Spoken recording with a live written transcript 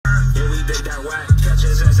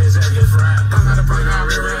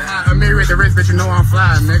I'm married with the rich bitch, you know I'm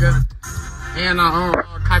fly, nigga. And I own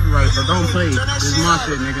copyright, so don't play. This is my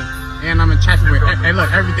shit, nigga. And I'm in chat with. Hey,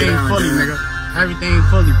 look, everything fully, nigga. Everything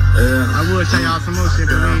fully. I would show y'all some more shit,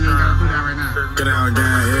 but we ain't even gotta do that right now. Get out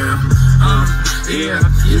again, yeah.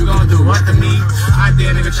 You gon' do what to me? I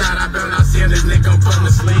did, nigga, try to build. I see this nigga gon' put him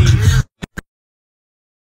to sleep.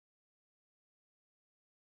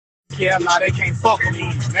 Yeah, nah, they can't fuck with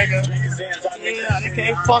me, nigga. Yeah, they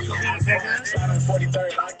can't fuck with me, nigga.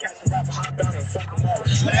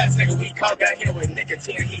 Last nigga we caught got here with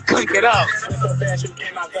nicotine, he clink it up.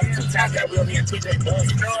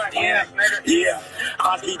 Yeah, nigga. Yeah.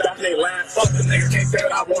 I be back they line. Fuck the niggas can't say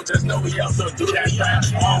what I want, just know we also do that crap.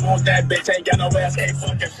 I don't want that bitch, ain't got no ass, can't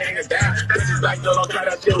fucking fingers down. Bitches like, no, don't try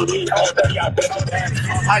that shit with me. All day, I bet on that.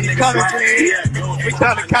 How you coming, please? Yeah, we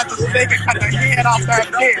trying to catch a snake and cut the head off that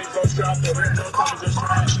bitch.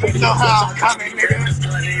 You know how I'm coming, nigga.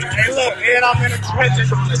 Hey, look, and I'm in the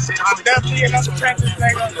trenches. I'm definitely in the trenches,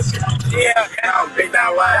 nigga. Yeah, and I'm big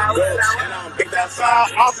that wide, and I'm big that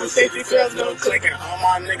side. Off of safety feels no clicking. All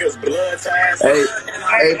my niggas blood fast. Hey,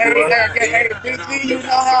 BG, you know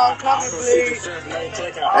how I'm coming, please.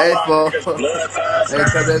 Hey, Paul. Hey,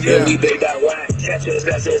 cut that down.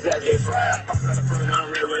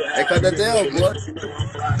 Hey, cut that down, boy.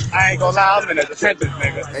 I ain't gonna lie, I'm in the trenches,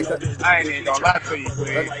 nigga. I ain't even gonna lie to you,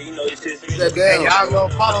 please. That down. Hey, y'all go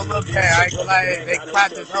follow Lil Cat. I ain't gonna lie, they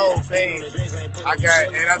clapped this whole thing. I got,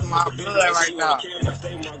 and that's my blood right now.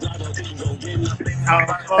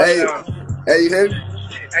 Hey, you hear me?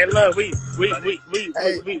 Hey, look,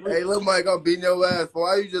 Hey, look, Mike, I'm beating your ass, for.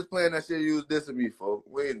 Why you just playing that shit you was dissing me, for?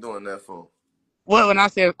 We ain't doing that, for. What, when I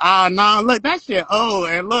said, nah, look, that shit old,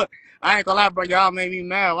 and look, I ain't gonna lie, bro, y'all made me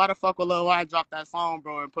mad. Why the fuck would Lil Y drop that song,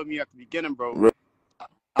 bro, and put me at the beginning, bro?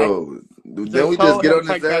 Bro, then we just get on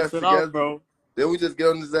his ass together, bro. Then we just get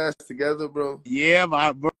on his ass together, bro. Yeah,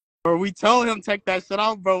 bro, we told him take that shit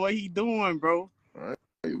off, bro. What he doing, bro?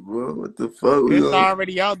 Hey, bro, what the fuck? It's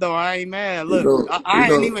already out, though. I ain't mad. Look, I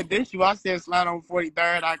ain't even diss you. I said slide on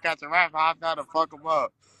 43rd. I catch a rap. I got to fuck him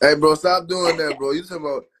up. Hey, bro, stop doing that, bro. You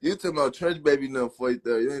talking about Trench Baby no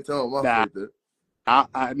 43rd. You ain't talking about my 43rd.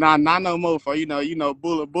 Nah, not no more. For you know,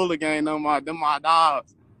 Bulla gang, no more. Them my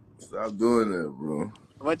dogs. Stop doing that, bro.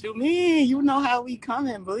 What you mean? You know how we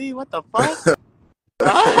coming, believe? What the fuck?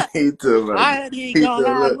 He too much. I ain't even gonna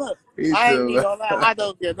lie. Look, I ain't even gonna lie. I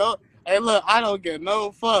don't get no. Hey, look, I don't get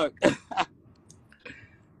no fuck.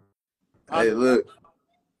 Hey, look.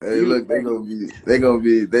 Hey, look, they gonna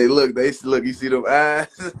be, look, you see them eyes?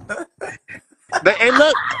 Hey,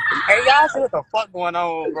 look, hey, y'all see what the fuck going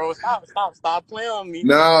on, bro? Stop playing on me.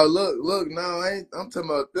 No, look, no, I'm talking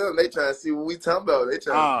about them. They trying to see what we talking about. They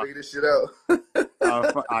trying to figure this shit out.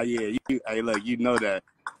 Yeah, hey, look, you know that.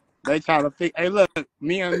 They trying to figure, hey, look,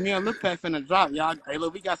 me and Lil Pat finna drop, y'all. Hey,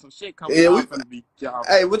 look, we got some shit coming out finna be, y'all.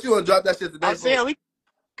 Hey, what you wanna drop that shit today? I'm saying we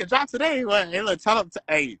can drop today. What? Hey, look, tell them,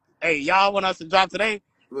 hey, y'all want us to drop today?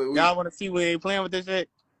 Y'all want to see we ain't playing with this shit?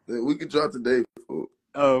 We can drop today.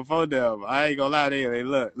 Oh, for them. I ain't gonna lie to you. Hey,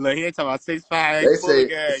 look, he ain't talking about 6'5" They say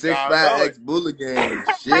 6'5" Bulla gang.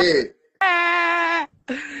 Shit.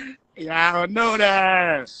 Y'all know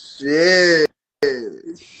that. Shit.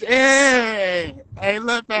 Hey,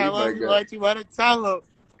 look, man, what you want to tell them?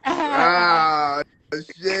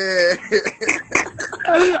 Shit.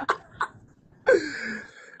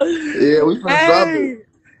 Yeah, we finna drop it.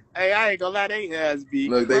 Hey, I ain't gonna lie, they ass be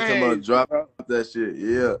look, crazy, they talking about drop that shit.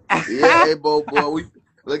 Yeah, Abo boy. We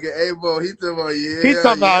look at Abo. He talking about He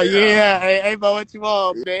talking about Hey, Abo, what you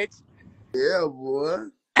want, bitch? Yeah, boy.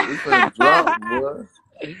 We finna drop, boy.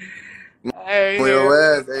 Hey, on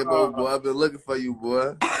your ass, Abo boy. I've been looking for you,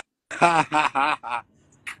 boy.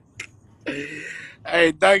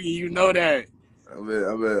 Hey, Dougie, you know that. I've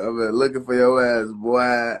been looking for your ass,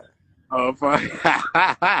 boy. Oh, fuck.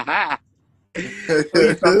 Who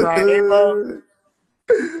you talking about, Abo?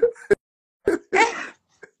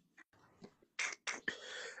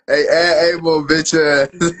 Hey, Abo, bitch ass.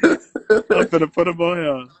 I'm finna put him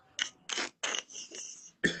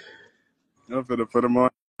on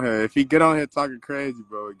here. If he get on here talking crazy,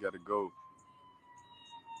 bro, he gotta go.